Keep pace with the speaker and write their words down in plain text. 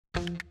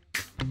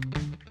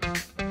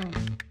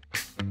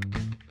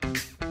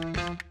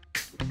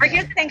We're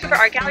here at the Vancouver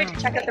Art Gallery to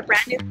check out the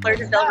brand new Fleurs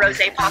de Villes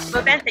ROSÉ pop-up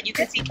event that you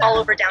can see all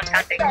over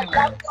downtown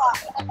Vancouver.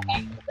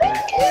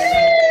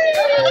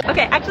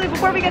 Okay, actually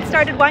before we get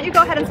started, why don't you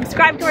go ahead and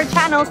subscribe to our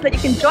channel so that you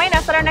can join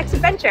us at our next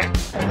adventure.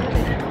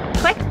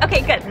 Click?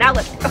 Okay, good. Now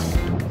let's go.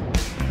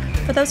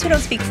 For those who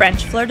don't speak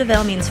French, Fleurs de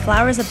Villes means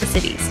flowers of the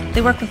cities.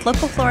 They work with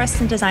local florists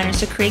and designers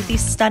to create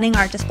these stunning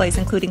art displays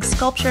including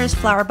sculptures,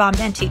 flower-bombed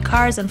antique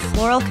cars, and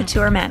floral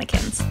couture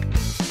mannequins.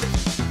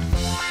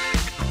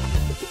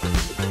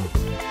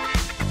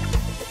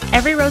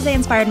 Every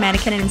rosé-inspired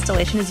mannequin and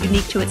installation is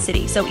unique to its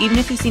city, so even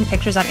if you've seen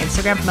pictures on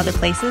Instagram from other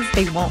places,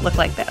 they won't look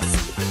like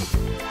this.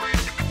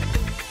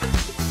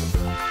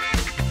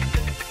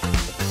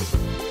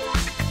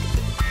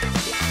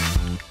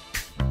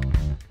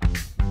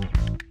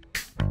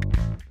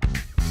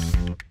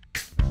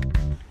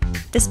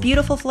 This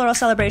beautiful floral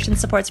celebration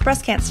supports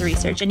breast cancer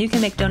research, and you can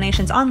make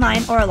donations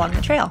online or along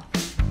the trail.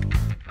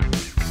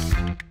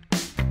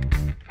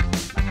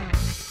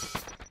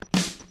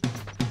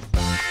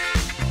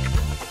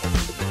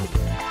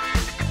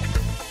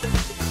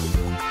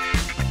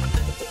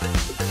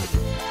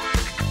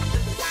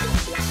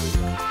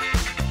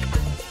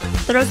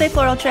 The Rosé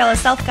Floral Trail is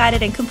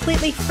self-guided and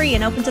completely free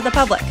and open to the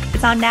public.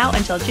 It's on now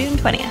until June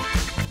 20th.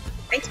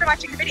 Thanks for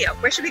watching the video.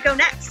 Where should we go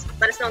next?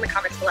 Let us know in the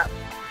comments below.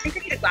 I think I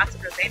need a glass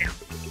of rosé now.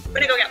 I'm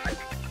gonna go get one.